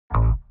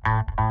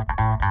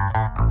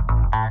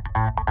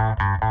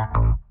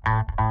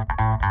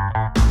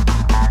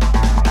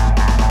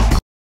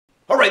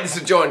Alright, this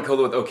is John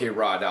Colo with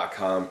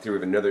OKRaw.com through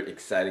with another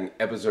exciting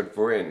episode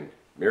for you. And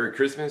Merry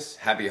Christmas,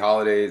 Happy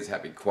Holidays,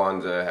 Happy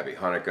Kwanzaa, Happy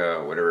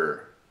Hanukkah,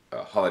 whatever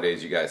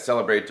holidays you guys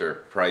celebrate,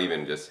 or probably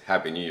even just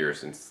Happy New Year,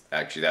 since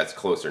actually that's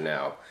closer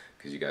now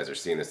because you guys are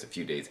seeing this a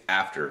few days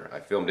after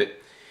I filmed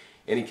it.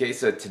 In any case,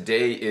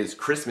 today is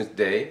Christmas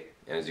Day,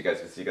 and as you guys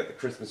can see, you got the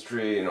Christmas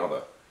tree and all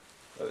the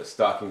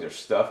stockings are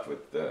stuffed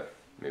with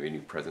maybe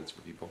new presents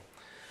for people.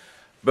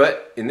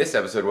 But in this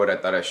episode, what I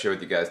thought I'd share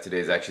with you guys today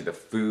is actually the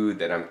food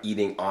that I'm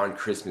eating on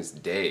Christmas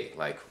Day.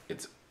 Like,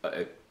 it's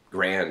a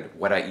grand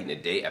what I eat in a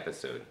day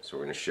episode. So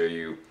we're going to show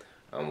you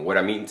what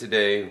I'm eating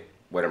today,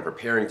 what I'm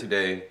preparing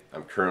today.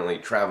 I'm currently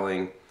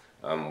traveling.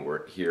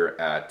 We're here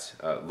at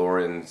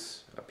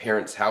Lauren's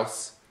parents'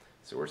 house.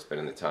 So we're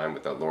spending the time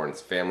with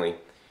Lauren's family.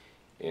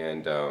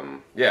 And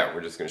yeah,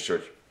 we're just going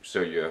to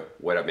show you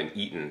what I've been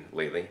eating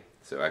lately.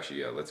 So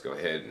actually, let's go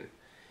ahead and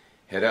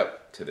head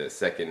up to the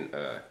second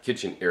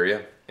kitchen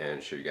area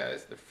and show you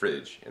guys the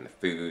fridge and the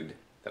food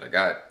that I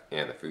got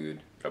and the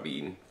food that I'll be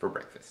eating for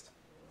breakfast.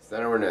 So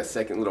now we're in a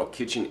second little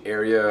kitchen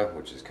area,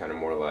 which is kind of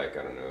more like,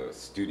 I don't know, a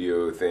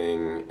studio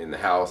thing in the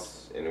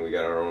house. And we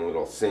got our own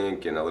little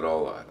sink and a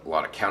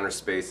lot of counter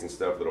space and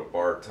stuff, little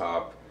bar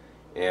top,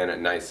 and a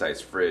nice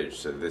sized fridge.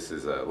 So this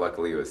is,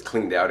 luckily it was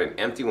cleaned out and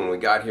empty when we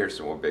got here,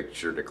 so we'll make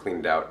sure to clean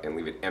it out and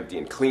leave it empty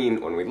and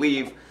clean when we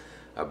leave.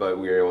 But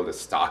we were able to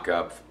stock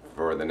up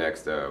for the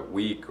next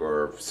week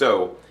or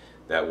so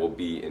that we'll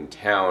be in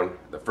town.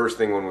 The first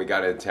thing when we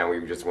got into town, we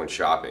just went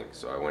shopping.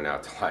 So I went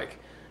out to like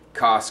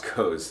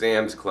Costco,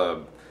 Sam's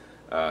Club,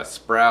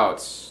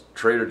 Sprouts,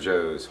 Trader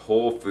Joe's,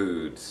 Whole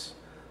Foods,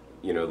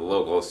 you know, the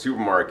local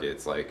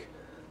supermarkets, like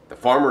the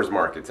farmers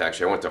markets.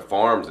 Actually, I went to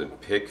farms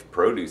and picked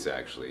produce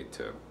actually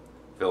to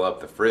fill up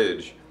the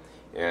fridge.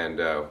 And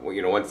well,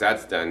 you know, once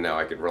that's done, now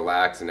I could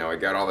relax, and now I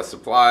got all the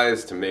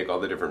supplies to make all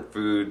the different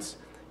foods.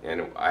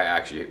 And I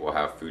actually will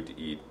have food to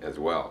eat as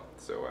well.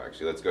 So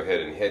actually, let's go ahead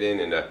and head in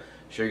and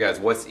show you guys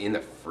what's in the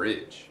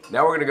fridge.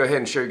 Now we're gonna go ahead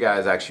and show you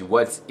guys actually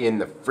what's in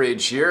the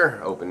fridge here.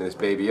 Open this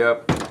baby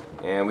up,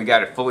 and we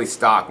got it fully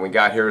stocked. When we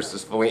got here, it's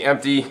just fully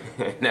empty,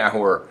 and now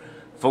we're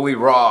fully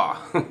raw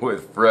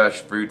with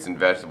fresh fruits and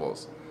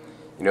vegetables.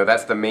 You know,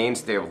 that's the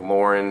mainstay of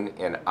Lauren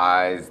and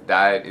I's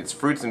diet. It's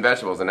fruits and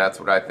vegetables, and that's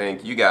what I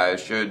think you guys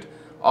should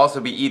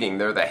also be eating.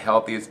 They're the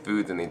healthiest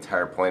foods on the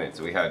entire planet.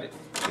 So we had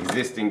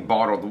existing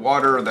bottled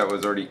water that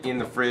was already in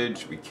the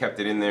fridge. We kept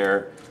it in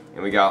there,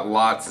 and we got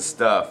lots of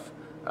stuff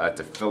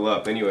to fill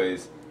up.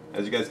 Anyways,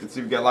 as you guys can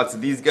see, we got lots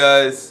of these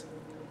guys.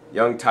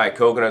 Young Thai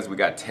coconuts, we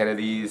got 10 of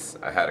these.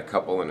 I had a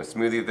couple in a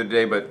smoothie the other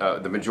day, but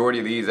the majority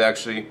of these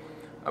actually,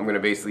 I'm gonna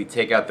basically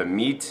take out the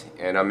meat,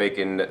 and I'm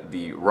making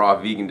the raw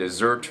vegan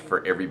dessert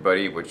for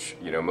everybody, which,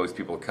 you know, most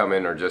people come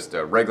in are just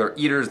regular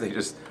eaters.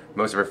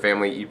 Most of her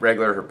family eat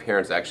regular. Her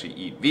parents actually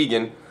eat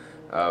vegan,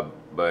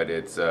 but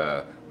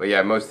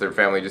yeah, most of their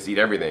family just eat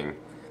everything.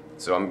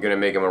 So I'm gonna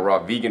make them a raw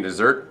vegan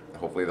dessert.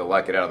 Hopefully they'll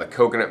like it out of the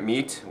coconut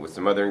meat with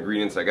some other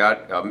ingredients I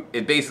got.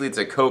 It's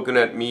a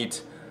coconut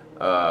meat,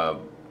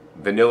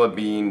 vanilla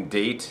bean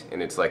date,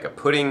 and it's like a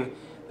pudding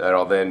that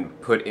I'll then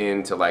put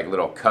into like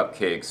little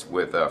cupcakes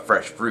with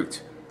fresh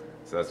fruit.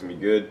 So that's gonna be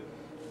good.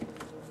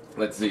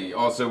 Let's see.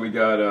 Also, we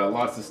got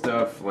lots of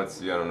stuff. Let's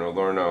see. I don't know.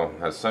 Lauren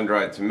has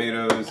sun-dried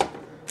tomatoes.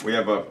 We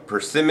have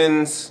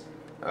persimmons,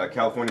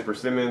 California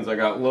persimmons. I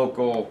got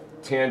local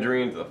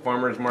tangerines at the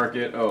farmer's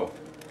market. Oh,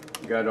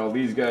 we got all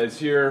these guys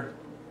here.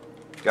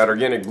 Got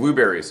organic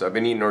blueberries. So I've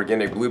been eating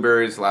organic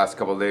blueberries the last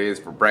couple of days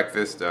for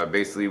breakfast.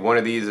 Basically, one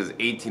of these is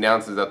 18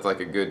 ounces. That's like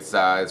a good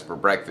size for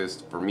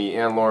breakfast. For me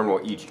and Lauren,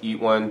 we'll each eat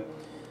one.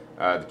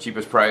 The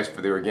cheapest price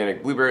for the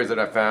organic blueberries that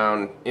I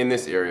found in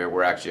this area,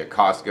 we're actually at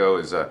Costco,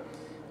 is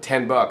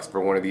 10 bucks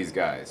for one of these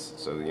guys.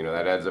 So, you know,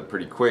 that adds up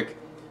pretty quick.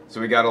 So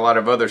we got a lot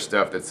of other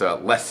stuff that's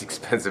less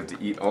expensive to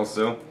eat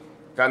also.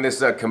 Found this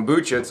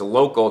kombucha. It's a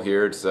local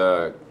here. It's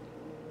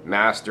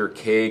Master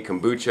K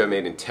kombucha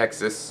made in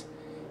Texas.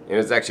 And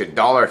it's actually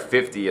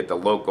 $1.50 at the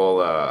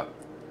local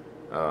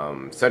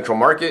Central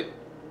Market.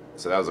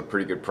 So that was a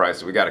pretty good price.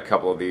 So we got a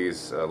couple of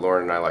these.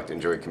 Lauren and I like to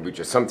enjoy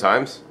kombucha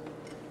sometimes.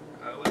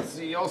 Let's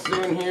see,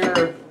 also in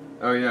here.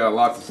 Oh yeah,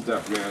 lots of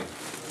stuff, man.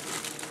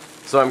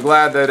 So I'm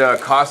glad that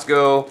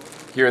Costco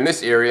here in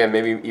this area, and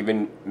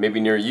maybe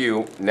near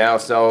you, now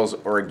sells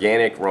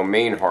organic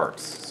romaine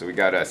hearts. So we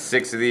got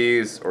 6 of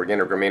these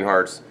organic romaine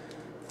hearts,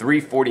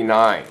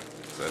 $3.49.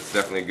 So that's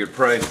definitely a good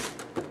price.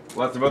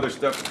 Lots of other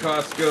stuff at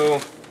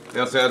Costco. They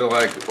also had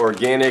like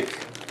organic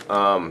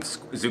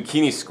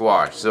zucchini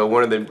squash. So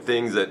one of the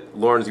things that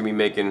Lauren's gonna be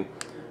making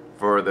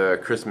for the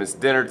Christmas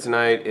dinner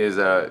tonight is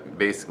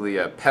basically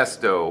a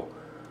pesto,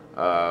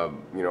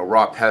 you know,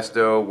 raw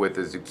pesto with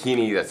a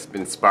zucchini that's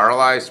been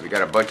spiralized. So we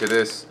got a bunch of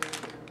this.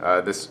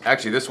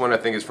 This one I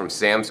think is from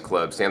Sam's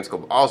Club. Sam's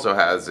Club also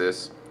has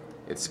this.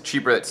 It's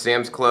cheaper at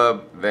Sam's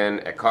Club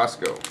than at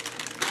Costco,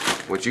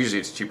 which usually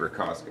it's cheaper at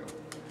Costco.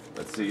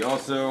 Let's see,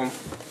 also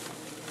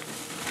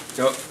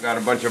Oh, got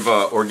a bunch of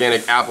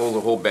organic apples, a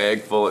whole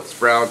bag full at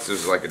Sprouts.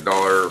 This is like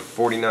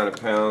 $1.49 a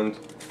pound.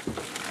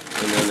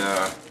 And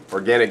then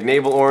organic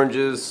navel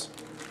oranges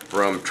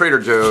from Trader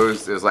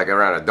Joe's. There's like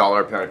around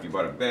 $1 a pound if you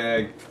bought a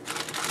bag.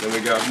 Then we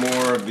got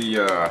more of the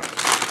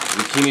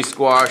zucchini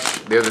squash.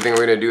 The other thing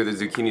we're gonna do with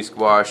the zucchini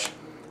squash,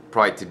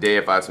 probably today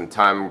if I have some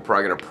time, we're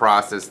probably gonna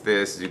process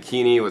this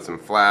zucchini with some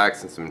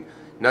flax and some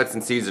nuts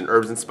and seeds and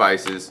herbs and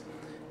spices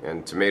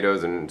and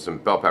tomatoes and some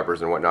bell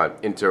peppers and whatnot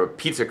into a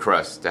pizza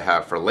crust to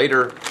have for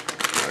later, in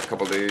a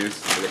couple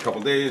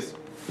days.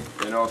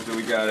 And also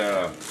we got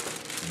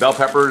bell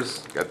peppers.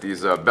 Got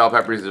these bell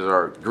peppers. These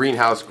are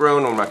greenhouse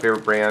grown, one of my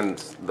favorite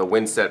brands, the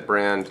Winset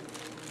brand.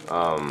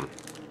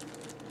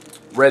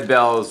 Red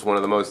Bell is one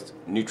of the most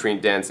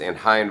nutrient dense and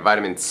high in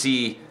vitamin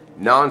C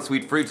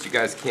non-sweet fruits you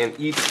guys can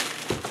eat.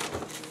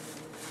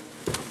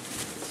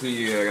 So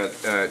you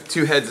got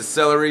 2 heads of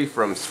celery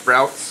from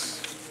Sprouts.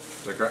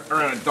 It's like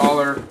around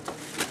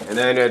 $1. And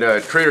then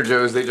at Trader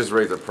Joe's, they just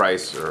raised the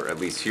price, or at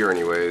least here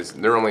anyways.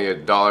 They're only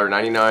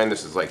 $1.99.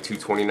 This is like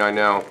 $2.29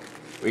 now.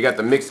 We got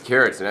the mixed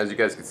carrots, and as you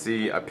guys can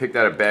see, I picked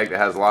out a bag that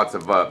has lots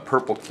of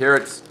purple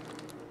carrots.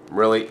 I'm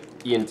really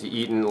into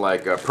eating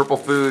like purple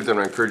foods. I'm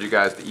gonna encourage you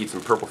guys to eat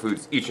some purple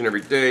foods each and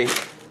every day.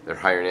 They're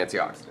higher in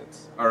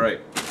antioxidants. All right.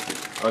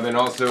 And then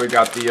also we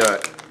got the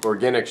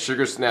organic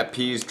sugar snap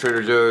peas,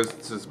 Trader Joe's.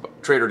 This is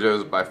Trader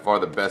Joe's by far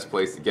the best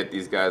place to get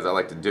these guys. I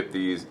like to dip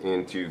these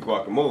into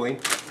guacamole.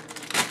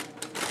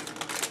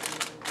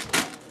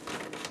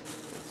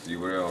 Let's see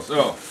what else.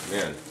 Oh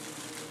man,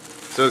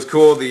 so it's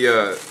cool.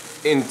 The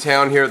in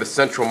town here, the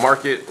Central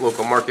Market,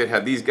 local market,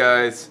 had these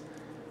guys.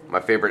 My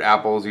favorite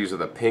apples. These are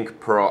the pink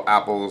pearl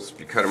apples. If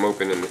you cut them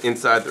open in the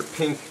inside, they're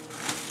pink.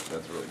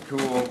 That's really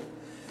cool.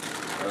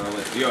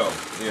 Let's see. Oh,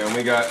 yeah, and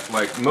we got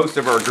like most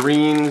of our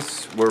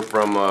greens were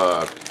from we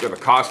have a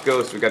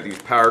Costco, so we got these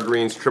power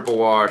greens, triple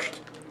washed,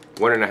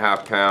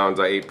 1.5 pounds.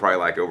 I ate probably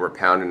like over a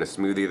pound in a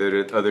smoothie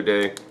the other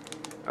day.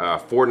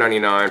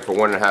 $4.99 for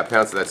 1.5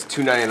 pounds, so that's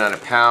 $2.99 a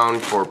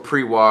pound for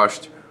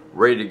pre-washed,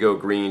 ready to go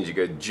greens. You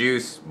get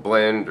juice,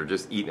 blend, or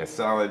just eat in a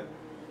salad.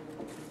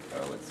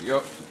 Let's see.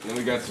 Oh, then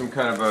we got some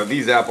kind of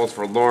these apples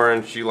for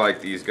Lauren. She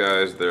liked these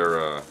guys.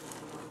 They're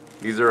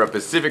these are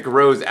Pacific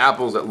Rose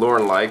apples that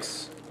Lauren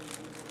likes.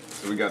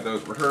 So we got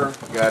those for her.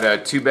 We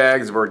got 2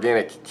 bags of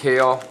organic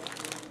kale.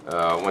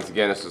 Once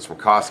again, this is from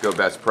Costco,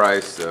 best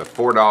price, $4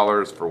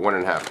 for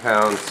 1.5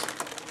 pounds.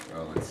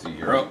 Let's see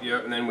here. Oh, yeah,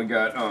 and then we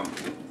got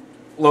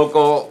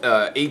local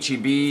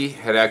HEB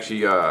had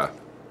actually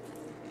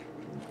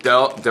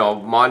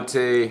Del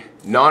Monte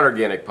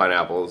non-organic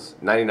pineapples,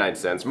 99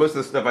 cents. Most of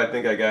the stuff I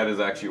think I got is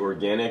actually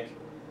organic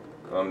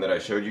that I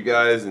showed you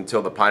guys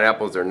until the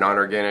pineapples are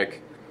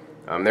non-organic.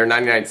 They're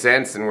 99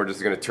 cents, and we're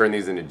just going to turn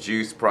these into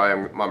juice.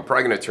 I'm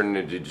probably going to turn it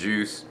into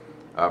juice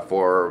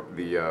for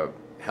the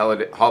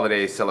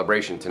holiday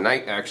celebration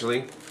tonight,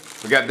 actually.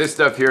 We got this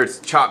stuff here. It's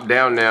chopped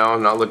down now,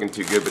 not looking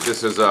too good, but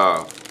this is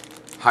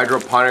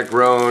hydroponic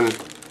grown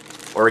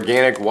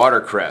organic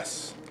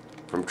watercress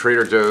from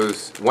Trader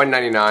Joe's,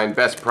 $1.99,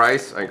 best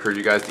price. I encourage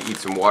you guys to eat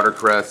some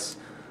watercress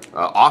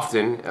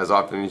often as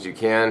you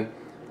can.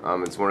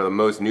 It's one of the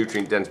most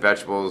nutrient-dense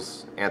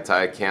vegetables,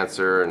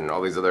 anti-cancer and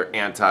all these other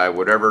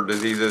anti-whatever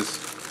diseases,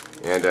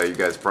 and you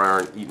guys probably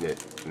aren't eating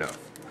it enough.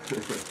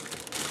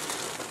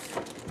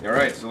 All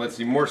right, so let's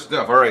see more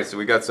stuff. All right, so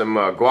we got some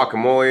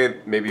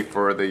guacamole, maybe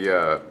for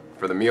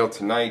the meal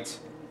tonight.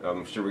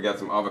 I'm sure we got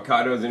some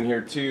avocados in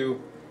here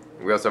too.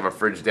 We also have a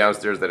fridge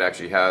downstairs that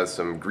actually has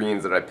some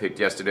greens that I picked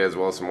yesterday, as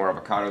well as some more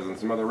avocados and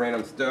some other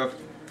random stuff.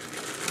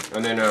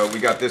 And then we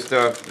got this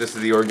stuff. This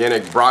is the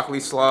organic broccoli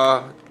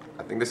slaw.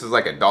 I think this is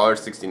like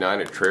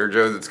 $1.69 at Trader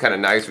Joe's. It's kind of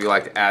nice. We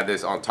like to add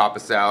this on top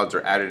of salads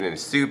or add it in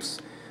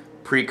soups,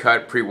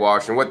 pre-cut,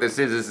 pre-washed. And what this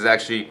is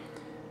actually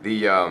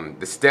the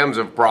stems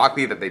of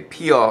broccoli that they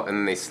peel and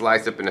then they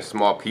slice up into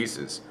small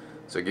pieces.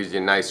 So it gives you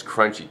a nice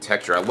crunchy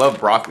texture. I love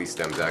broccoli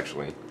stems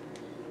actually.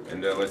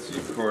 And let's see,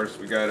 of course,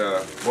 we got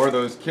more of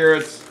those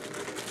carrots,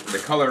 the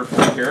colorful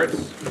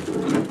carrots.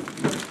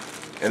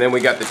 And then we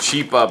got the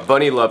cheap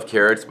Bunny Love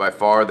carrots. By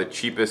far the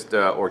cheapest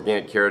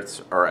organic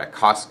carrots are at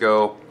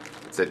Costco.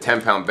 It's a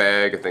 10-pound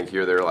bag. I think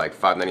here they're like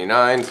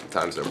 $5.99.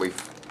 Sometimes they're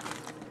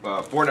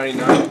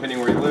 $4.99 depending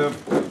where you live.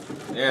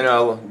 And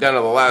down to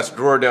the last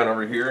drawer down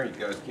over here, you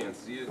guys can't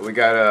see it. We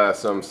got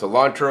some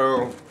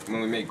cilantro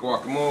when we make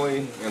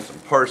guacamole and some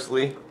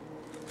parsley.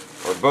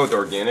 Or both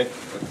organic.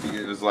 Let's see,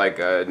 it was like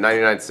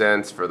 99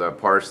 cents for the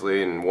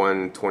parsley and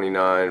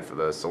 $1.29 for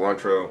the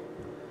cilantro.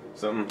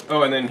 Something.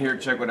 Oh, and then here,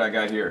 check what I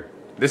got here.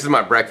 This is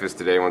my breakfast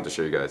today. I wanted to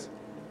show you guys.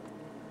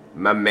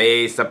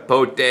 Mamey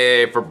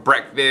sapote for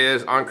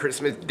breakfast on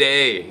Christmas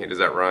Day. Hey, does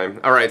that rhyme?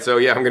 All right, so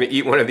yeah, I'm gonna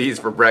eat one of these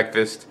for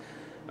breakfast.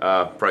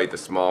 Probably eat the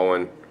small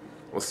one.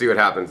 We'll see what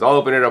happens. I'll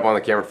open it up on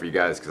the camera for you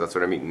guys because that's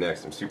what I'm eating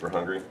next. I'm super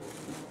hungry.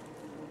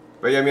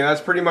 But yeah, I mean, that's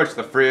pretty much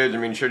the fridge. I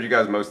mean, showed you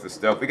guys most of the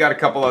stuff. We got a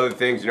couple other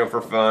things, you know,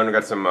 for fun. We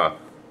got some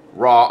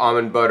raw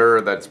almond butter.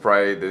 That's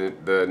probably,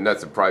 the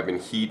nuts have probably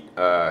been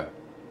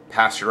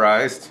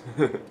pasteurized.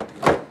 And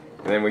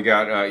then we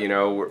got, you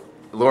know,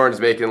 Lauren's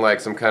making like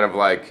some kind of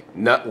like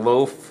nut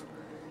loaf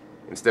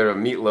instead of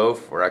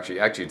meatloaf, or actually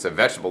it's a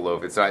vegetable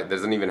loaf. It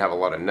doesn't even have a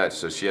lot of nuts,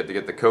 so she had to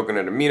get the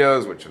coconut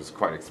aminos, which was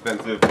quite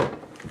expensive.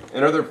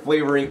 And other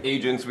flavoring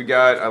agents we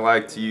got,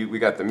 we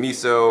got the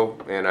miso,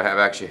 and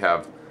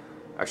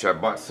I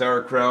bought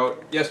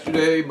sauerkraut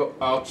yesterday, but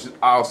I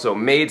also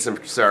made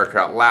some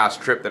sauerkraut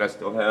last trip that I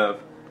still have.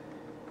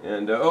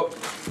 And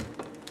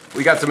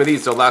we got some of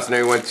these. So last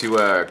night we went to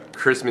a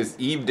Christmas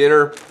Eve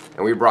dinner,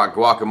 and we brought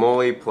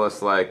guacamole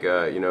plus like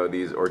you know,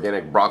 these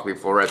organic broccoli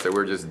florets that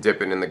we're just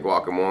dipping in the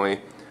guacamole,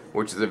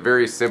 which is a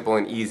very simple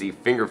and easy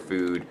finger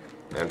food,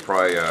 and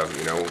probably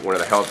you know, one of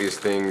the healthiest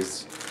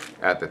things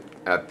at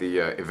the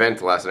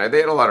event last night. They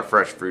had a lot of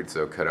fresh fruits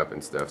though, cut up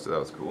and stuff, so that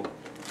was cool.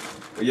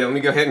 But yeah, let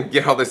me go ahead and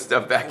get all this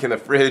stuff back in the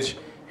fridge,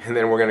 and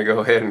then we're gonna go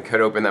ahead and cut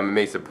open that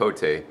mamey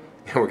sapote,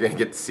 and we're gonna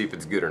get to see if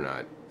it's good or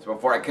not. So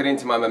before I cut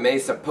into my mamey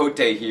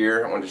sapote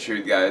here, I want to show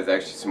you guys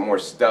actually some more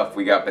stuff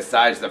we got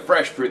besides the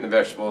fresh fruit and the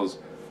vegetables.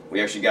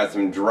 We actually got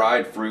some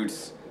dried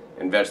fruits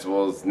and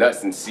vegetables,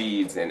 nuts and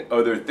seeds, and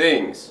other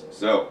things.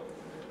 So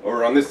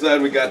over on this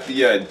side we got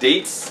the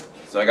dates.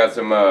 So I got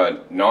some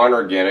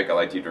non-organic. I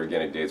like to eat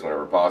organic dates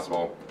whenever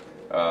possible.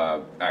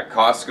 At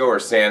Costco or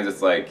Sam's,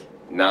 it's like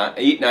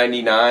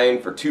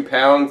 $8.99 for 2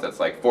 pounds. That's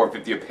like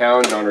 $4.50 a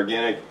pound,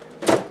 non-organic.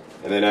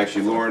 And then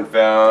actually Lauren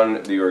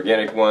found the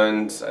organic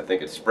ones, I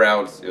think at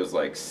Sprouts, it was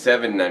like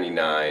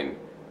 $7.99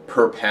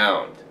 per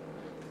pound.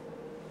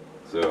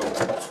 So,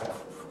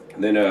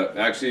 and then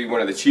actually one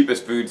of the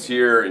cheapest foods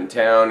here in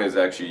town is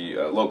actually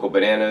local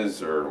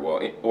bananas, or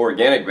well,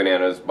 organic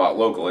bananas bought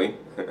locally,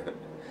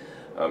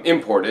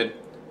 imported.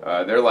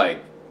 They're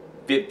like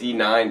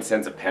 59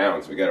 cents a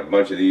pound, so we got a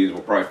bunch of these.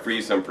 We'll probably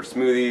freeze some for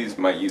smoothies,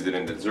 might use it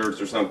in desserts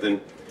or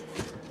something.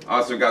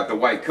 Also got the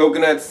white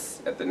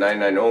coconuts at the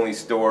 99 Only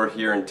store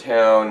here in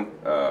town,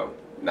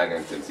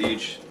 99 cents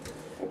each.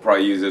 We'll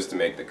probably use this to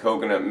make the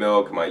coconut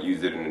milk, might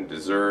use it in a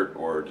dessert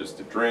or just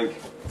a drink.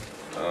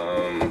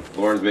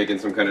 Lauren's making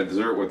some kind of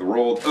dessert with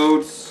rolled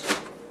oats.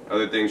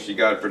 Other things she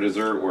got for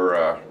dessert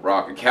were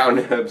raw cacao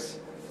nibs,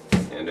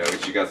 and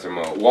she got some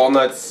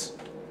walnuts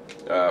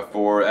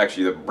for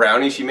actually the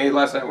brownie she made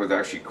last night was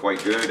actually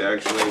quite good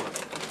actually.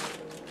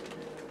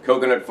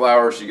 Coconut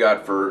flour she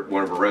got for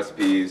one of her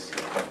recipes.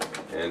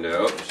 And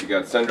she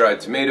got sun-dried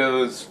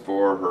tomatoes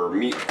for her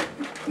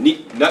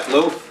nut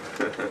loaf.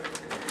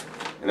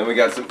 And then we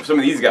got some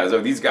of these guys. Oh,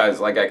 these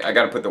guys, like I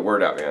gotta put the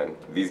word out, man.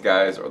 These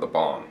guys are the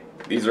bomb.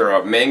 These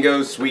are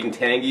mangoes, sweet and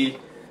tangy,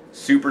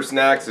 super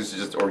snacks. This is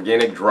just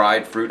organic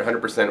dried fruit,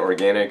 100%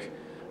 organic,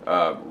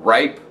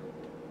 ripe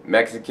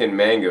Mexican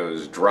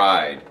mangoes,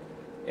 dried,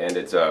 and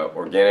it's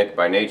organic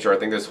by nature. I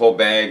think this whole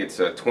bag, it's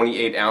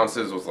 28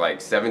 ounces, was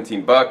like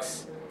 17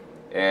 bucks,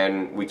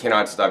 and we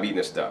cannot stop eating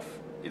this stuff.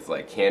 It's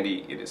like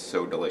candy. It is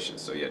so delicious.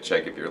 So yeah,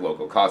 check if your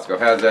local Costco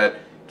has that.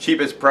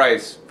 Cheapest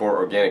price for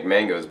organic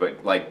mangoes,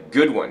 but like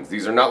good ones.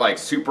 These are not like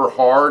super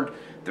hard.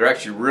 They're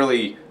actually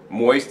really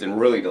moist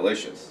and really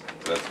delicious.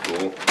 So that's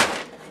cool.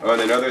 Oh, and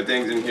then other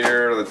things in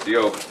here. Let's see.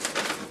 Oh,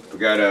 we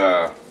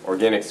got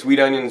organic sweet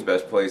onions.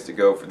 Best place to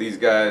go for these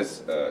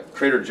guys.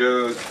 Trader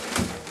Joe's.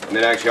 And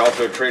then actually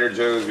also at Trader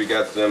Joe's we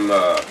got some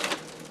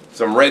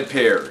red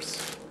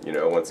pears. You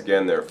know, once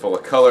again, they're full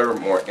of color,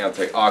 more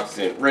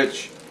antioxidant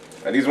rich.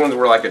 These ones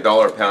were like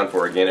 $1 a pound for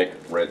organic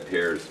red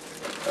pears.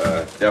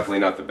 Definitely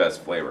not the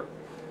best flavor.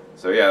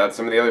 So yeah, that's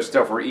some of the other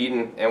stuff we're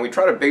eating, and we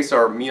try to base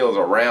our meals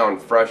around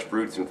fresh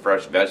fruits and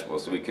fresh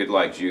vegetables. So we could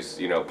like juice,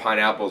 you know,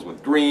 pineapples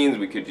with greens.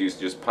 We could use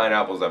just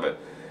pineapples of a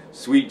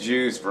sweet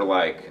juice for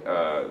like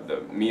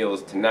the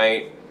meals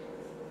tonight.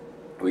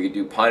 We could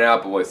do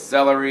pineapple with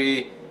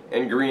celery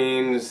and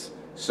greens.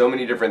 So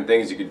many different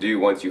things you could do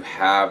once you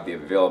have the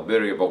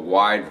availability of a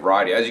wide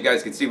variety. As you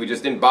guys can see, we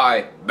just didn't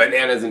buy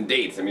bananas and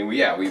dates. I mean,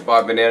 we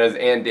bought bananas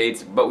and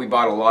dates, but we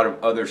bought a lot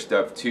of other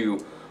stuff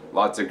too.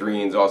 Lots of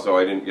greens. Also,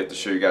 I didn't get to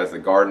show you guys the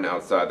garden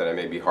outside that I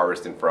may be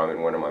harvesting from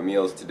in one of my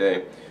meals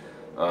today.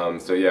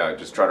 So yeah,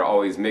 just try to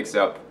always mix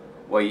up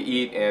what you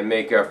eat and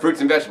make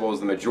fruits and vegetables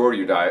the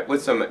majority of your diet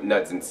with some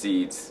nuts and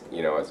seeds,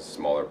 you know, as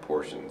smaller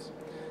portions.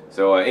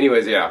 So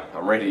anyways, yeah,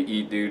 I'm ready to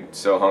eat, dude.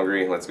 So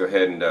hungry. Let's go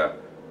ahead and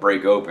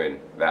break open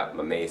that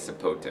mamey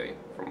sapote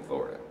from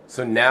Florida.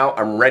 So now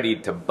I'm ready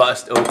to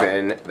bust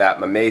open that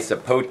mamey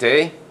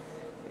sapote,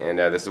 and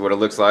this is what it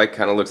looks like.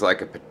 Kind of looks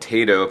like a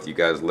potato if you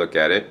guys look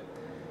at it.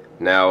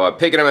 Now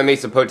picking up mamey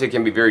sapote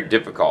can be very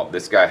difficult.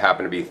 This guy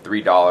happened to be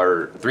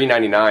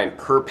 $3.99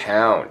 per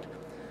pound.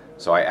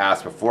 So I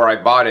asked before I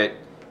bought it,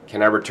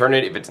 can I return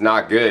it if it's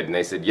not good? And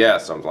they said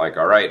yes. So I'm like,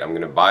 all right, I'm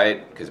gonna buy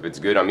it because if it's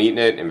good, I'm eating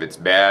it. If it's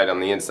bad on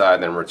the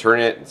inside, then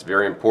return it. It's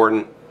very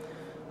important.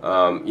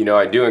 You know,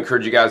 I do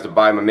encourage you guys to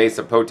buy mamey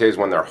sapotes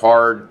when they're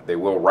hard. They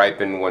will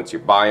ripen once you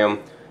buy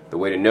them. The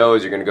way to know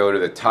is you're going to go to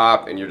the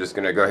top and you're just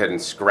going to go ahead and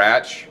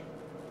scratch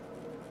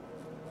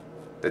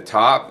the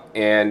top.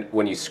 And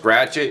when you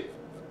scratch it,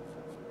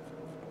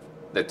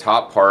 the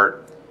top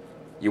part,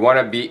 you want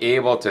to be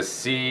able to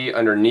see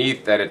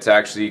underneath that it's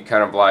actually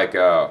kind of like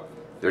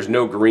there's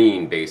no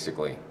green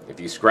basically.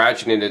 If you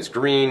scratch it and it's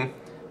green,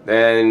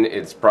 then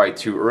it's probably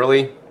too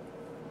early.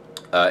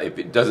 If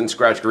it doesn't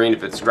scratch green,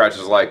 if it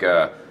scratches like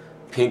a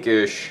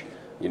pinkish,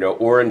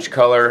 orange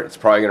color, it's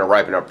probably going to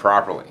ripen up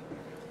properly.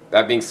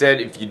 That being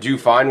said, if you do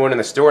find one in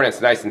the store and it's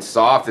nice and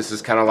soft, this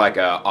is kind of like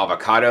a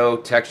avocado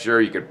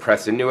texture, you could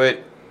press into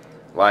it.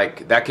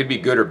 Like, that could be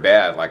good or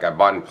bad. Like, I've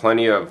bought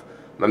plenty of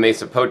mamey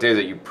sapotes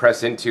that you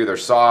press into, they're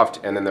soft,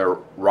 and then they're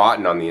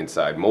rotten on the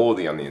inside,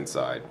 moldy on the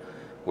inside,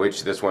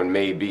 which this one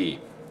may be.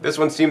 This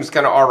one seems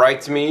kind of alright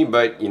to me,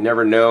 but you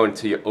never know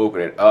until you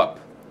open it up.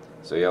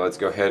 So yeah, let's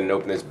go ahead and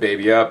open this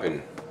baby up,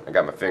 and I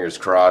got my fingers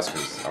crossed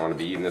because I want to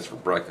be eating this for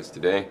breakfast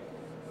today.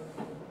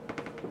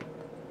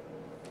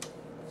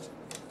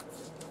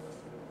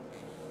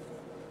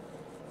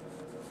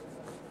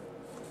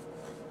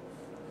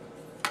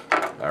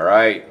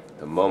 Alright,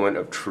 the moment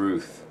of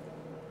truth.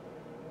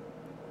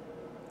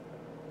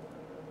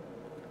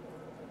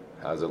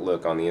 How's it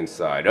look on the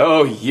inside?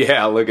 Oh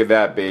yeah, look at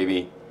that,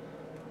 baby.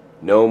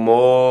 No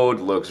mold,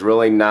 looks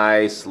really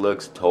nice,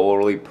 looks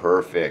totally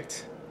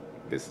perfect.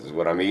 This is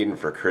what I'm eating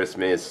for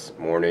Christmas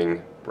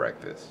morning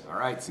breakfast.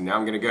 Alright, so now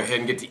I'm going to go ahead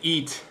and get to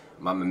eat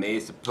my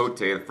mamey sapote.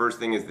 The first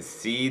thing is the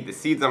seed. The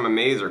seeds on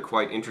mamey's are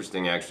quite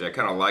interesting actually. I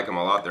kind of like them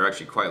a lot. They're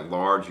actually quite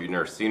large. You've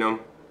never seen them.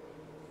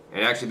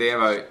 And actually they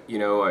have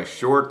a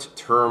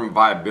short-term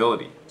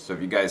viability. So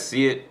if you guys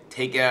see it,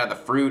 take it out of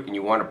the fruit and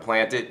you want to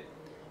plant it,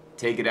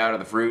 take it out of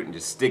the fruit and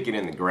just stick it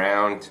in the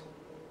ground.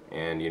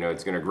 And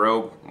it's going to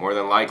grow more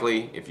than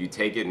likely. If you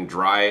take it and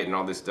dry it and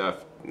all this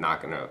stuff,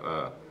 not going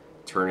to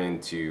turn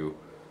into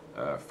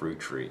a fruit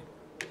tree.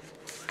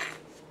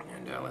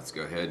 And let's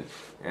go ahead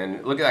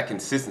and look at that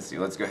consistency.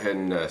 Let's go ahead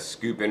and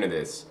scoop into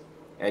this.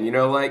 And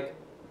like,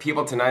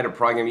 people tonight are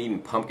probably going to be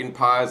eating pumpkin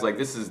pies. Like,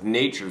 this is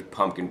nature's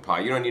pumpkin pie.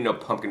 You don't need no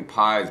pumpkin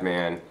pies,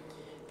 man,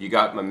 if you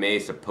got mamey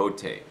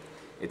sapote.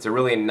 It's a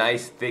really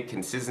nice, thick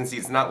consistency.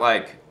 It's not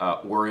like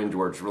orange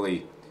where it's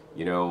really,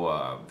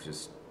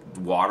 just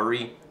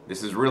watery.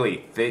 This is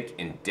really thick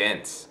and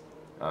dense.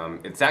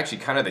 It's actually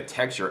kind of the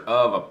texture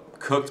of a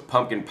cooked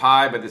pumpkin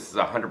pie, but this is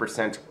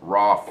 100%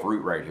 raw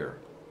fruit right here.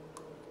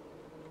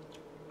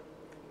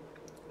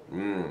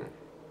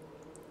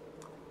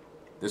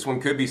 This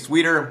one could be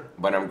sweeter,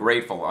 but I'm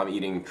grateful I'm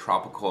eating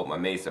tropical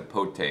mamey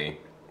sapote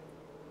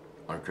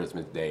on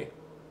Christmas Day.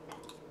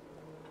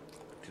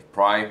 Just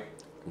probably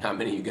not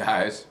many of you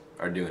guys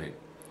are doing it.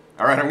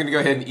 Alright, I'm going to go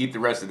ahead and eat the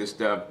rest of this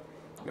stuff,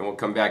 then we'll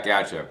come back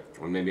at you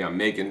when maybe I'm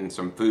making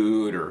some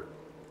food or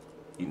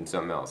eating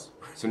something else.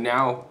 So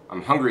now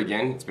I'm hungry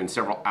again. It's been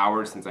several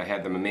hours since I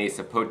had the mamey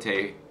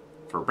sapote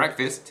for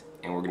breakfast,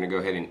 and we're going to go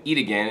ahead and eat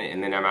again,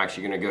 and then I'm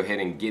actually going to go ahead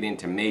and get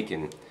into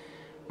making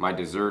my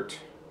dessert,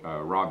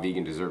 raw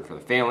vegan dessert for the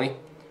family,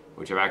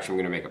 which I'm actually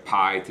going to make a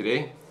pie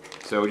today.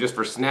 So just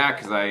for snack,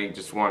 because I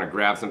just want to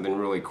grab something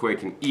really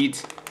quick and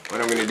eat, what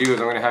I'm going to do is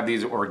I'm going to have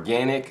these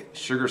organic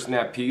sugar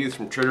snap peas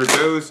from Trader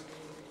Joe's,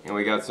 and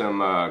we got some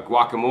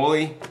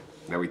guacamole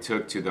that we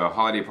took to the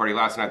holiday party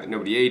last night that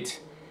nobody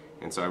ate,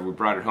 and so we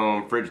brought it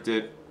home, fridged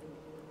it.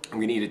 I'm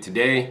going to eat it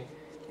today,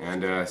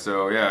 and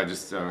so yeah,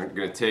 just I'm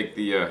going to take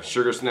the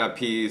sugar snap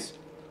peas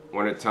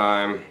one at a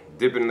time,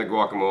 dip it in the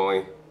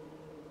guacamole,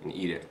 and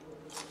eat it.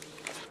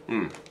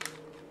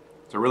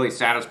 It's a really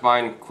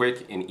satisfying,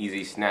 quick, and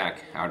easy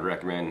snack I would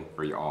recommend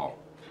for you all.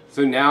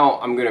 So now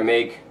I'm going to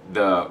make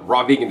the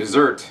raw vegan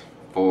dessert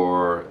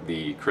for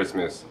the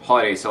Christmas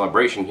holiday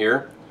celebration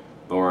here.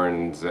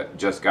 Lauren's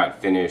just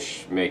got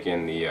finished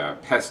making the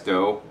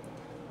pesto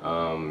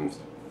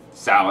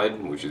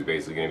salad, which is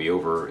basically going to be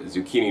over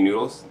zucchini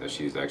noodles that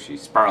she's actually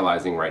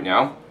spiralizing right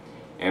now.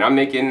 And I'm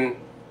making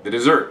the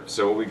dessert.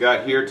 So what we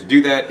got here to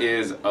do that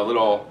is a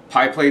little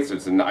pie plate. So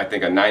it's I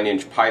think a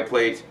 9-inch pie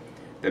plate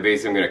that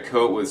basically I'm going to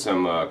coat with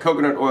some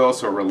coconut oil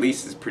so it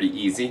releases pretty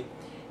easy.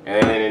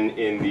 And then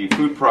in the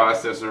food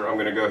processor, I'm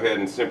going to go ahead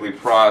and simply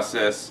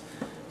process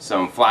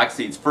some flax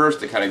seeds first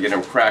to kind of get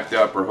them cracked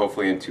up or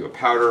hopefully into a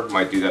powder.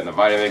 Might do that in the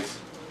Vitamix.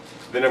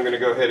 Then I'm going to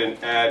go ahead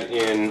and add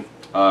in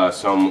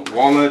some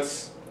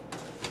walnuts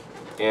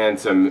and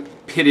some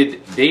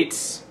pitted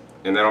dates,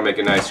 and that'll make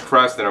a nice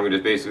crust. Then I'm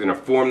just basically going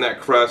to form that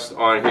crust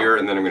on here,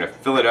 and then I'm going to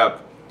fill it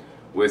up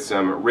with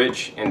some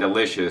rich and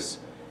delicious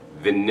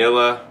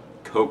vanilla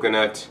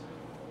coconut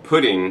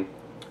pudding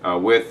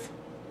with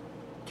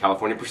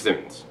California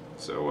persimmons.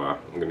 So I'm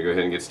going to go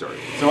ahead and get started.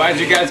 So as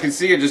you guys can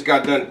see, I just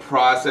got done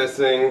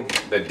processing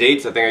the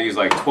dates. I think I used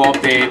like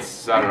 12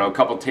 dates, I don't know, a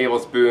couple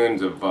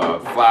tablespoons of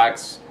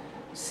flax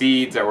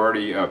seeds that were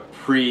already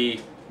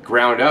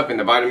pre-ground up in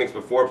the Vitamix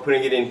before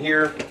putting it in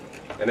here.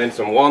 And then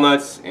some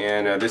walnuts,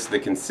 and this is the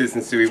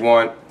consistency we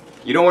want.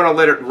 You don't want to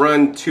let it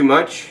run too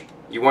much.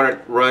 You want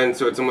it run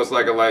so it's almost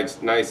like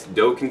a nice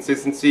dough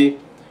consistency.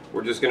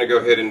 We're just going to go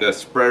ahead and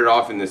spread it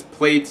off in this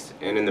plate,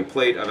 and in the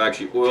plate I've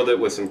actually oiled it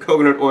with some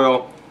coconut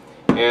oil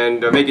and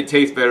make it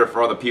taste better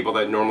for all the people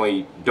that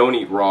normally don't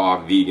eat raw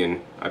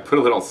vegan. I put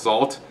a little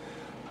salt,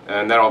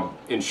 and that'll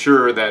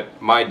ensure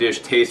that my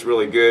dish tastes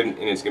really good and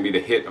it's going to be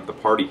the hit of the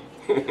party.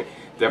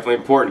 Definitely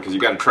important because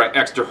you got to try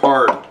extra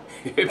hard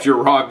if you're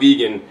raw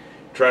vegan,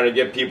 trying to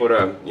get people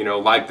to, you know,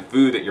 like the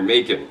food that you're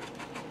making.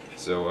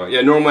 So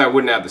yeah, normally I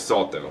wouldn't add the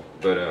salt though,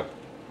 but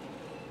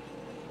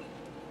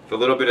The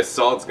little bit of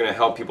salt is going to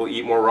help people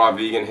eat more raw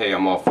vegan. Hey,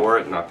 I'm all for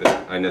it. Not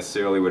that I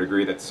necessarily would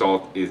agree that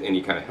salt is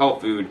any kind of health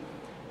food,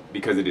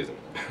 because it isn't.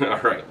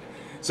 Alright,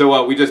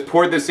 so we just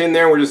poured this in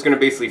there. We're just going to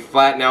basically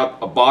flatten out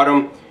a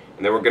bottom,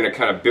 and then we're going to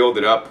kind of build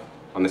it up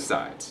on the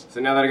sides.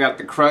 So now that I got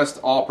the crust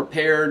all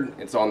prepared,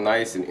 it's all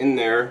nice and in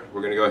there,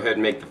 we're going to go ahead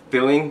and make the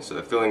filling. So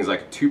the filling is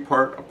like a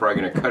two-part. I'm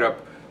probably going to cut up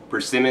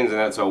persimmons, and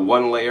that's a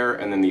one layer,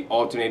 and then the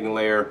alternating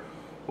layer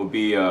will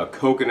be a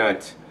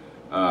coconut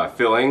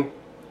filling,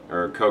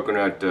 or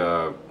coconut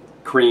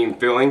cream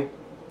filling.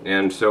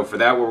 And so for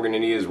that, what we're going to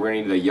need is we're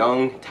going to need the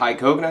young Thai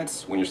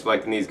coconuts. When you're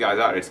selecting these guys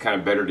out, it's kind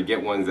of better to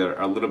get ones that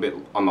are a little bit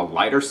on the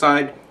lighter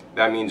side.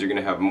 That means you're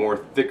going to have more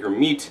thicker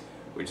meat,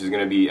 which is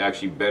going to be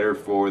actually better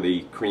for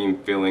the cream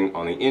filling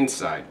on the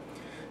inside.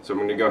 So I'm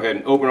going to go ahead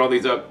and open all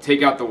these up,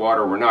 take out the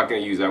water. We're not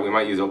going to use that. We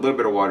might use a little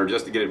bit of water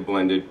just to get it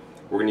blended.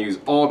 We're going to use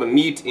all the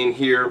meat in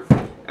here,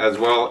 as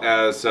well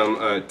as some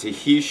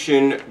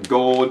Tahitian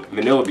Gold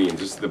vanilla beans.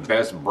 This is the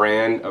best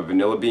brand of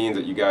vanilla beans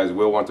that you guys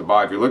will want to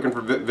buy. If you're looking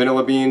for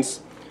vanilla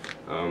beans,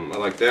 I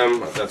like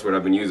them. That's what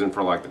I've been using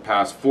for like the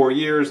past 4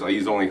 years. I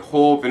use only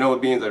whole vanilla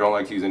beans. I don't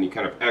like to use any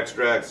kind of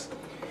extracts.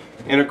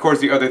 And of course,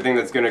 the other thing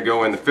that's going to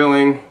go in the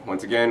filling,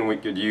 once again, we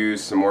could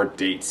use some more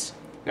dates.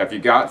 Now if you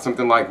got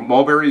something like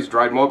mulberries,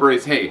 dried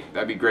mulberries, hey,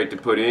 that'd be great to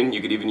put in.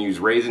 You could even use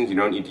raisins. You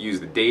don't need to use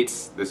the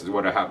dates. This is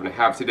what I happen to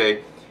have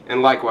today.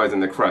 And likewise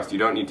in the crust, you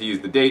don't need to use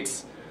the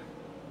dates.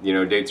 You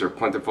know, dates are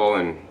plentiful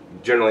and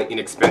generally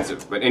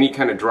inexpensive, but any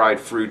kind of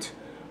dried fruit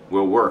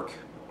will work.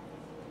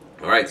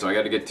 Alright, so I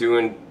got to get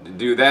to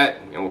do that,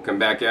 and we'll come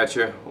back at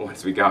you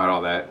once we got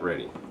all that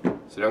ready.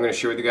 So now I'm going to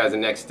share with you guys the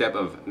next step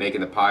of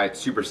making the pie.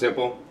 It's super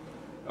simple.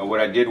 What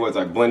I did was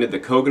I blended the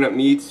coconut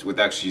meats with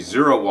actually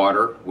 0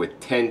 water with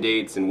 10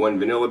 dates and 1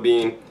 vanilla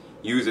bean.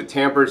 Use a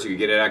tamper so you can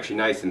get it actually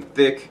nice and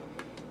thick.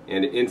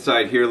 And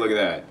inside here, look at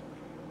that.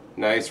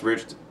 Nice,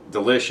 rich,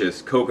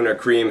 delicious coconut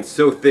cream. It's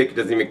so thick it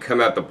doesn't even come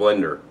out the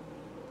blender.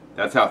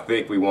 That's how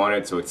thick we want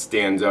it, so it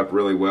stands up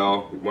really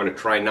well. You want to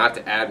try not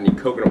to add any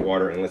coconut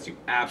water unless you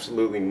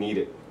absolutely need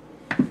it.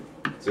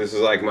 So this is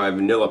like my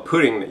vanilla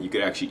pudding that you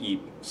could actually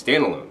eat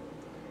standalone.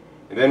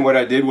 And then what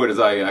I did was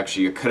I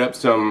actually cut up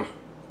some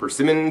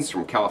persimmons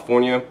from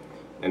California,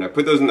 and I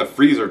put those in the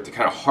freezer to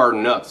kind of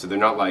harden up so they're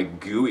not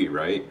like gooey,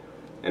 right?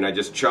 And I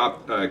just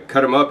cut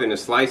them up into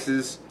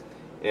slices.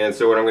 And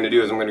so what I'm going to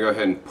do is I'm going to go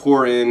ahead and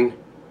pour in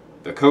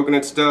the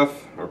coconut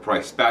stuff, or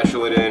probably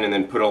spatula it in, and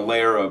then put a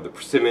layer of the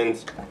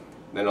persimmons,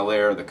 then a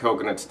layer of the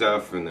coconut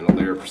stuff, and then a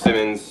layer of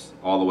persimmons,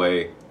 all the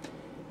way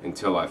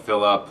until I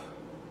fill up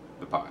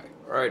the pie.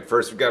 Alright,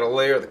 first we've got a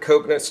layer of the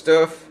coconut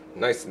stuff,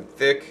 nice and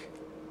thick.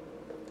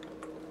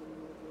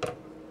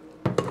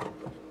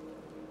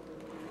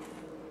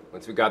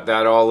 Once we got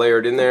that all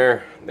layered in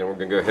there, then we're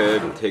going to go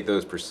ahead and take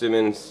those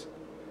persimmons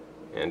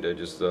and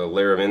just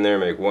layer them in there,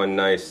 make one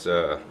nice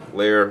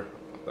layer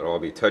that'll all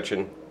be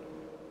touching.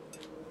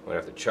 Might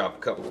have to chop a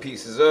couple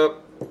pieces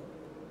up,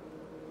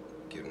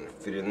 get them to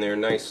fit in there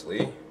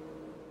nicely.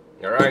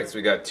 Alright, so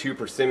we got 2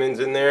 persimmons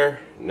in there.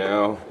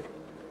 Now,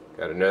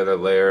 got another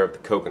layer of the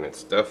coconut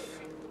stuff.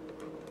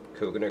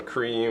 Coconut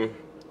cream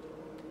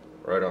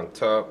right on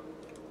top.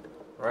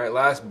 Alright,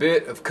 last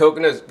bit of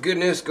coconut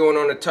goodness going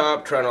on the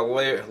top, trying to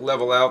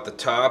level out the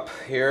top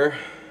here.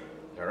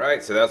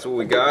 Alright, so that's what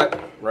we got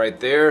right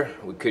there.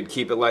 We could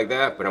keep it like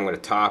that, but I'm going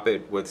to top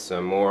it with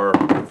some more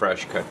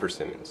fresh cut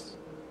persimmons.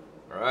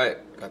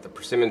 Alright, got the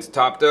persimmons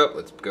topped up.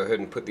 Let's go ahead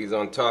and put these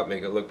on top,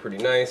 make it look pretty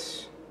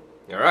nice.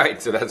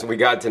 Alright, so that's what we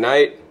got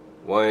tonight.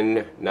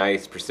 One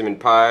nice persimmon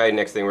pie.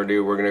 Next thing we're going to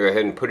do, we're going to go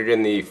ahead and put it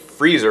in the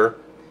freezer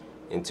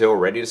until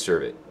ready to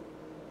serve it.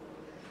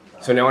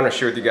 So now I want to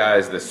share with you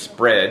guys the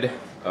spread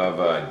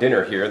of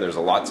dinner here. There's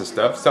lots of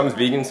stuff. Some's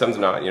vegan, some's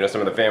not. You know,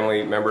 some of the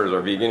family members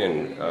are vegan,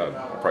 and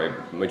probably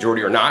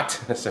majority are not.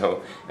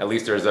 So at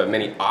least there's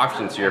many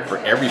options here for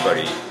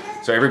everybody.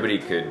 So everybody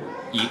could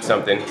eat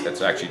something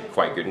that's actually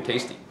quite good and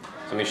tasty.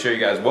 So let me show you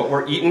guys what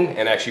we're eating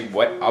and actually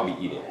what I'll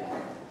be eating.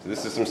 So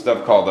this is some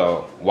stuff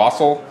called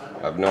wassail.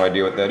 I have no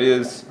idea what that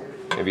is.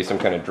 Maybe some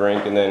kind of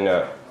drink. And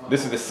then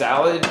this is the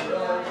salad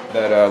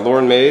that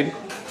Lauren made.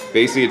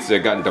 Basically, it's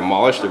gotten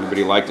demolished.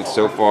 Everybody liked it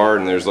so far,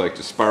 and there's like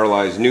the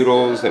spiralized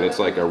noodles, and it's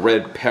like a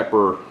red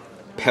pepper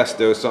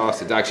pesto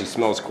sauce. It actually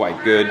smells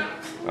quite good.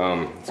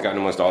 It's gotten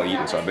almost all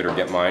eaten, so I better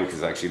get mine,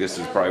 because actually this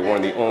is probably one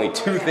of the only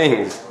 2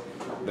 things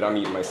that I'm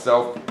eating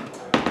myself.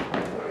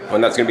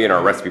 And that's going to be in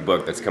our recipe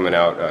book that's coming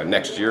out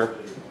next year.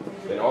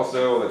 And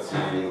also, let's see,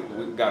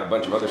 we've got a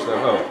bunch of other stuff.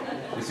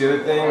 Oh, this is the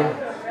other thing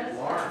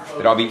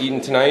that I'll be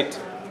eating tonight,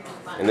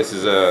 and this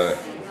is a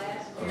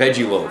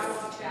veggie loaf.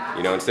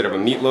 You know, instead of a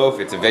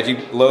meatloaf, it's a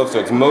veggie loaf, so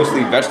it's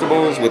mostly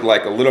vegetables with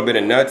like a little bit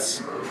of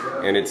nuts,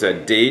 and it's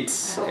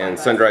dates and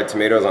sun-dried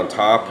tomatoes on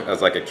top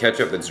as like a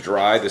ketchup that's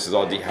dry. This is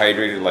all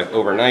dehydrated like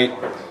overnight,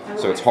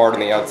 so it's hard on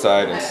the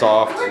outside and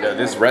soft. And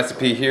this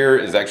recipe here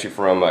is actually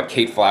from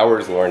Kate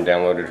Flowers. Lauren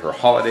downloaded her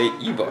holiday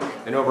ebook.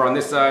 And over on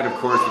this side, of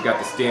course, we got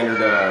the standard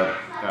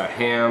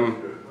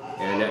ham.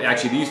 And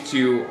actually, these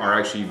 2 are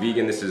actually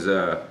vegan. This is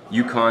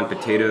Yukon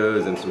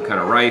potatoes and some kind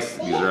of rice.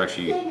 These are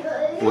actually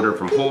ordered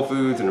from Whole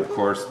Foods, and of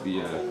course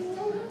the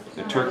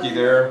turkey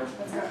there.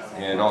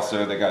 And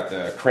also they got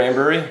the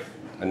cranberry,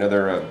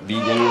 another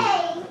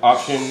vegan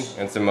option,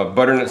 and some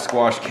butternut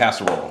squash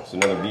casserole, so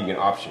another vegan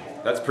option.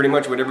 That's pretty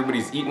much what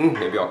everybody's eating.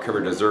 Maybe I'll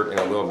cover dessert in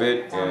a little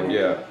bit, and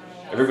yeah,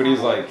 everybody's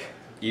like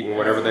eating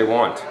whatever they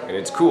want, and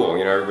it's cool,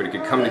 you know, everybody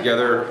could come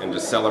together and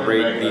just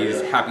celebrate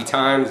these happy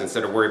times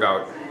instead of worry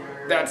about,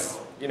 that's,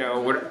 you know,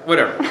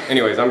 whatever.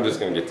 Anyways, I'm just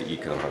gonna get to eat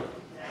because I'm hungry.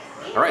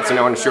 Alright, so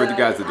now I want to share with you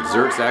guys the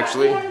desserts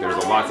actually.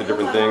 There's lots of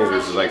different things.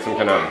 There's like some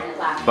kind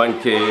of bun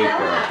cake,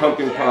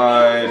 pumpkin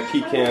pie,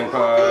 pecan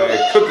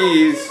pie,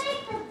 cookies,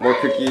 more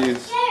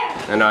cookies.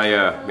 And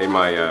I made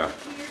my,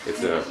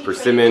 it's a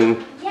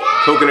Persimmon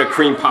Coconut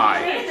Creme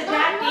Pie.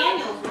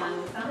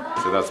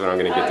 So that's what I'm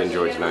going to get to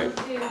enjoy tonight.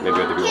 Maybe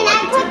other people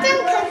like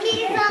it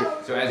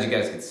too. So as you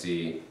guys can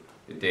see,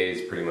 the day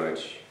is pretty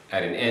much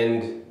at an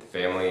end. The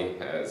family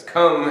has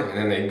come and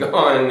then they've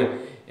gone,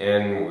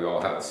 and we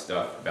all have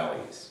stuffed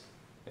bellies.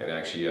 And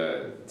actually,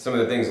 some of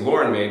the things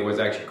Lauren made was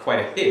actually quite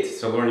a hit.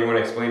 So Lauren, you want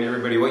to explain to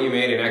everybody what you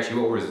made and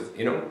actually what was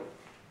in them?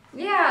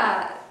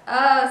 Yeah,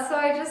 so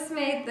I just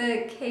made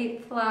the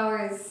Kate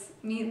Flowers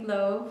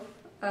meatloaf,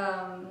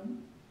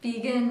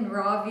 vegan,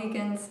 raw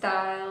vegan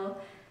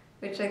style,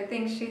 which I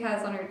think she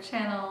has on her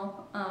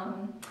channel.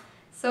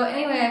 So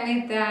anyway, I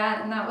made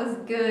that, and that was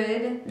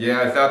good.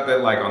 Yeah, I thought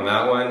that like on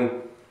that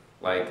one,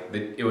 like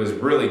it was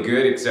really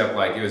good, except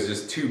like it was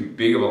just too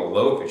big of a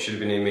loaf. It should have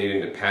been made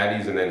into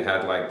patties, and then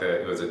had like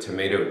it was a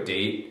tomato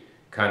date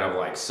kind of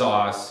like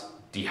sauce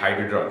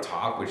dehydrated on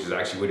top, which is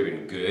actually would have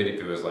been good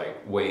if it was like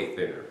way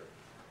thinner.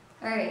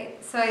 All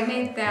right, so I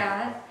made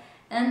that,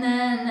 and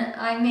then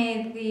I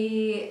made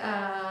the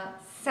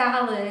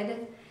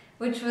salad,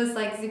 which was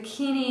like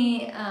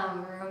zucchini,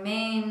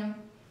 romaine,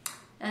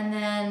 and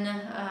then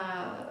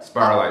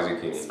spiralized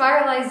zucchini.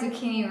 Spiralized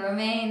zucchini,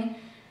 romaine.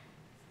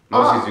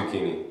 Mostly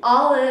zucchini.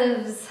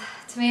 Olives,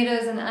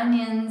 tomatoes, and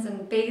onions,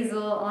 and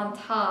basil on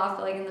top,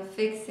 like in the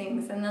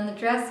fixings. And then the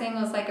dressing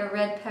was like a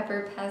red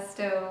pepper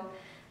pesto.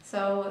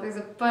 So there's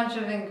a bunch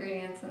of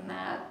ingredients in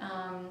that.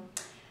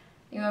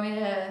 You want me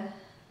to?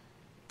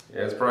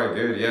 Yeah, it's probably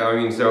good. Yeah, I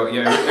mean, so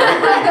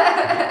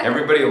yeah,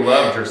 everybody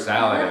loved her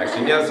salad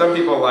actually. Yeah, some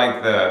people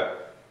like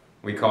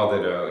we called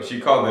it she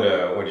called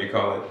it what do you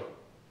call it?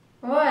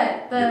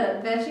 What?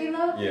 The veggie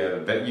loaf?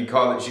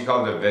 Yeah, she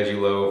called it a veggie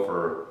loaf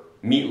or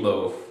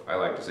meatloaf. I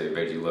like to say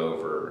veggie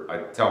loaf, or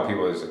I tell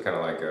people it's kind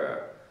of like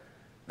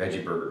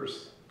veggie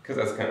burgers, because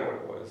that's kind of what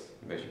it was,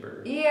 veggie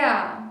burgers.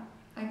 Yeah,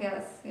 I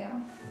guess, yeah.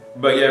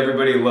 But yeah,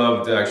 everybody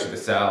loved actually the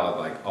salad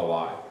like a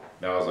lot.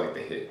 That was like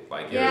the hit,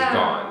 like it was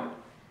gone.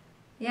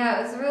 Yeah,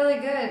 it was really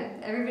good.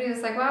 Everybody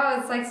was like, wow,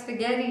 it's like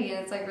spaghetti,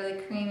 and it's like really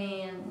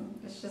creamy, and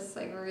it's just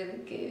like really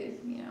good,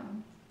 you know.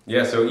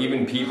 Yeah, so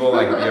even people,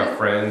 like if you have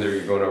friends or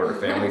you're going over to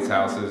families'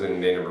 houses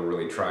and they never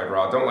really tried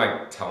raw, don't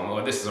like tell them,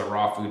 oh, this is a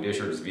raw food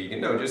dish or it's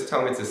vegan. No, just tell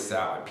them it's a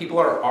salad. People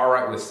are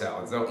alright with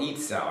salads. They'll eat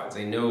salads.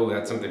 They know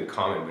that's something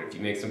common, but if you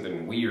make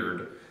something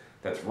weird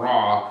that's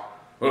raw,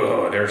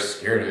 oh, they're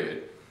scared of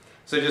it.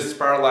 So just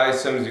spiralize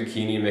some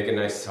zucchini, make a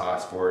nice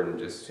sauce for it, and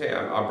just, hey,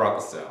 I brought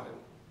the salad.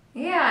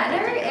 Yeah,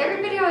 and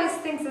everybody always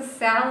thinks a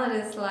salad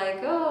is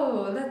like,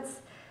 oh,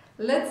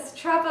 let's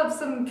chop up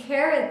some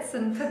carrots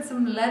and put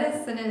some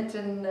lettuce in it,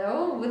 and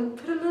oh, we'll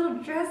put a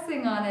little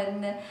dressing on it.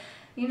 And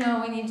you know,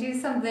 when you do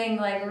something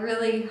like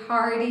really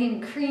hearty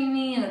and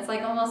creamy, and it's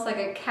like almost like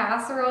a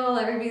casserole,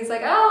 everybody's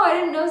like, oh, I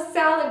didn't know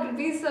salad could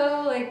be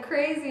so like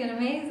crazy and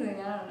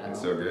amazing. I don't know.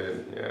 It's so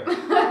good,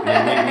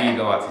 yeah. we eat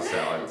lots of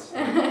salads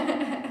all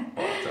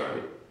the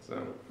time.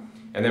 So,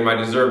 and then my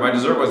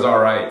dessert was all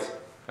right.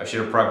 I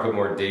should have probably put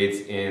more dates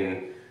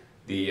in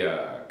the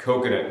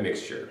coconut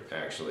mixture,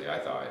 actually, I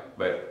thought.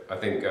 But I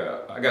think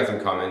I got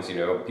some comments, you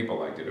know, people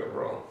liked it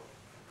overall.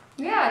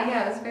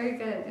 Yeah, it was very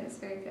good. It was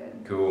very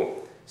good.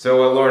 Cool.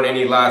 So, Lauren,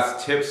 any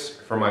last tips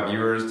for my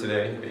viewers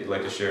today that you'd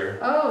like to share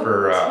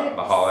for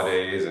the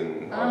holidays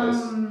and all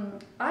this?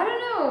 I don't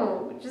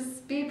know.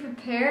 Just be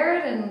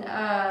prepared, and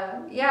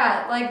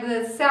yeah, like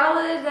the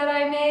salad that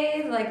I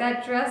made, like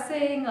that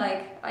dressing,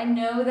 like I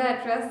know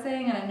that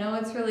dressing, and I know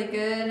it's really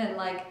good, and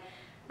like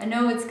I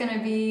know it's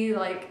gonna be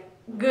like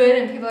good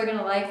and people are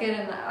gonna like it,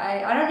 and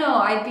I don't know,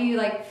 I'd be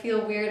like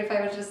feel weird if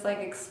I was just like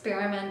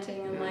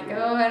experimenting and like,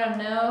 oh, I don't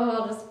know,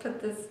 I'll just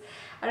put this,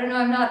 I don't know,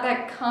 I'm not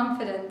that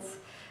confident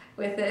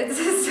with it.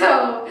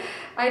 So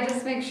I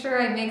just make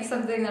sure I make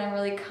something that I'm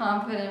really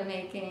confident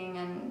making,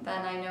 and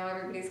then I know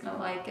everybody's gonna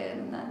like it,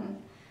 and then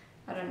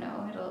I don't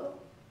know, it'll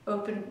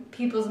open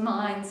people's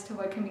minds to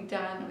what can be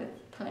done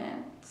with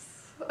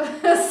plants.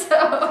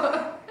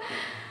 So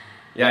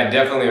yeah, I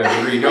definitely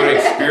agree. Don't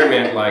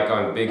experiment like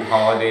on big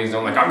holidays.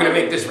 Don't like, I'm gonna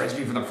make this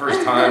recipe for the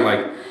first time.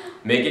 Like,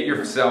 make it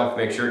yourself,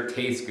 make sure it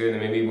tastes good,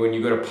 and maybe when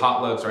you go to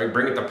potlucks, right,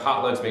 bring it to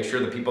potlucks, make sure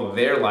the people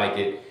there like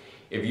it.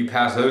 If you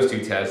pass those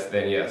two tests,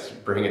 then yes,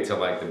 bring it to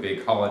like the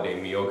big holiday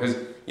meal, because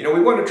you know we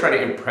want to try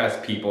to impress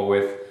people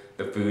with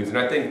the foods, and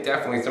I think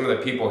definitely some of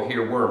the people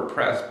here were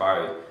impressed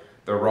by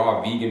the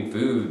raw vegan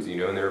foods, you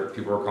know, and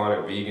people were calling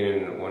it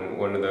vegan, and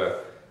one of the,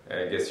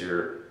 I guess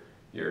your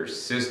your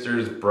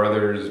sister's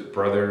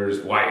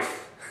brother's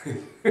wife,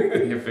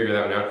 you figure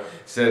that one out,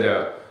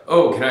 said,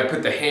 oh, can I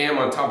put the ham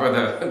on top of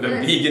the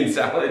vegan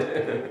salad?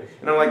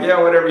 And I'm like,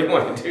 yeah, whatever you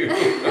want to do.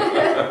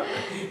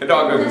 It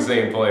all goes to the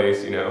same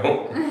place, you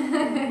know.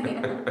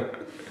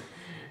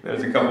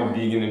 There's a couple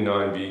vegan and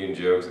non-vegan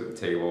jokes at the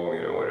table,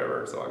 you know,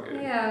 whatever, it's all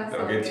good. Yeah,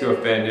 don't get too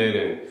offended,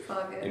 and it's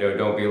all good. you know,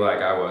 don't be like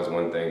I was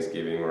one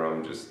Thanksgiving where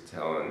I'm just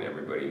telling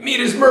everybody, meat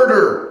is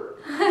murder!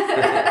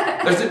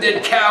 There's a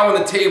dead cow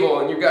on the table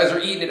and you guys are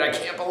eating it, I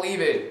can't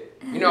believe it.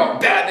 You know how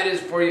bad that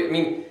is for you. I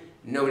mean,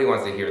 nobody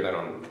wants to hear that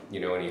on, you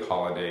know, any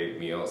holiday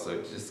meal,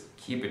 so just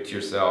keep it to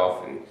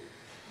yourself and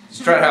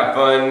just try to have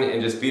fun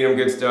and just feed them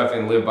good stuff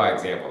and live by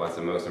example. That's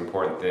the most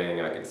important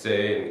thing I can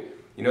say, and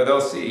you know,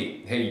 they'll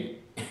see, hey,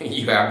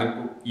 you have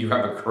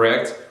a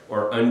correct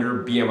or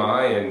under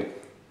BMI, and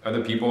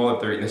other people,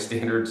 if they're eating the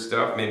standard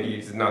stuff, maybe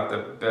it's not the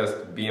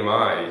best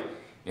BMI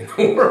in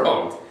the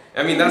world.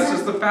 I mean, that's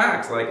just the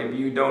facts. Like, if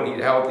you don't eat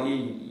healthy,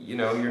 you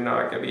know, you're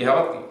not going to be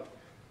healthy.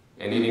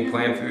 And eating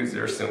plant foods,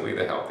 they're simply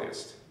the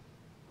healthiest.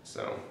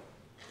 So.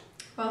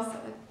 Well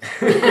said.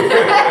 Try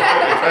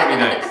to be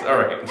nice. All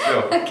right.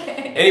 So,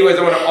 okay. Anyways,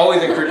 I want to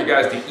always encourage you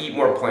guys to eat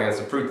more plants,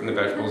 the fruits and the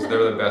vegetables.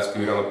 They're the best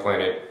food on the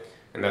planet.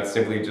 And that's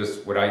simply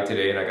just what I ate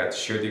today, and I got to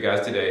share with you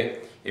guys today.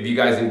 If you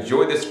guys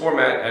enjoyed this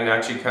format and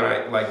actually kind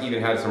of like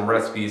even had some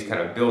recipes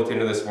kind of built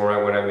into this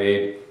format when I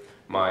made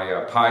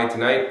my pie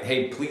tonight,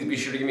 hey, please be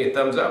sure to give me a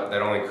thumbs up.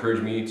 That'll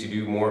encourage me to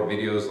do more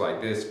videos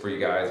like this for you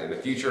guys in the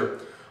future.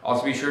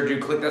 Also be sure to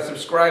click that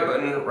subscribe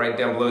button right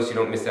down below so you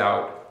don't miss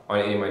out on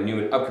any of my new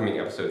and upcoming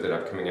episodes that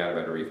I'm coming out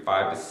about every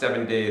 5 to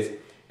 7 days.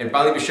 And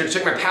finally, be sure to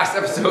check my past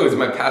episodes.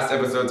 My past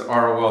episodes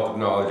are a wealth of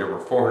knowledge, over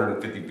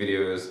 450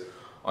 videos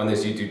on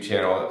this YouTube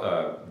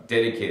channel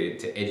dedicated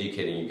to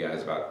educating you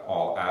guys about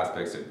all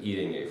aspects of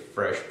eating a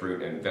fresh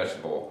fruit and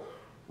vegetable,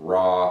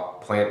 raw,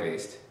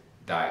 plant-based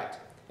diet.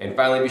 And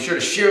finally, be sure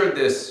to share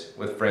this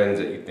with friends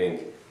that you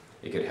think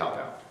it could help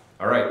out.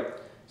 All right,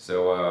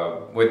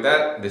 so with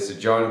that, this is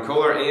John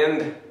Kohler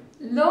and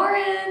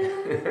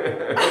Lauren with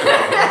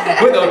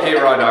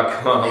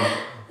OKRaw.com.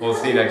 We'll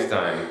see you next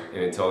time.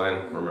 And until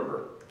then,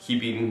 remember,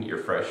 keep eating your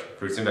fresh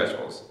fruits and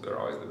vegetables. They're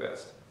always the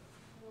best.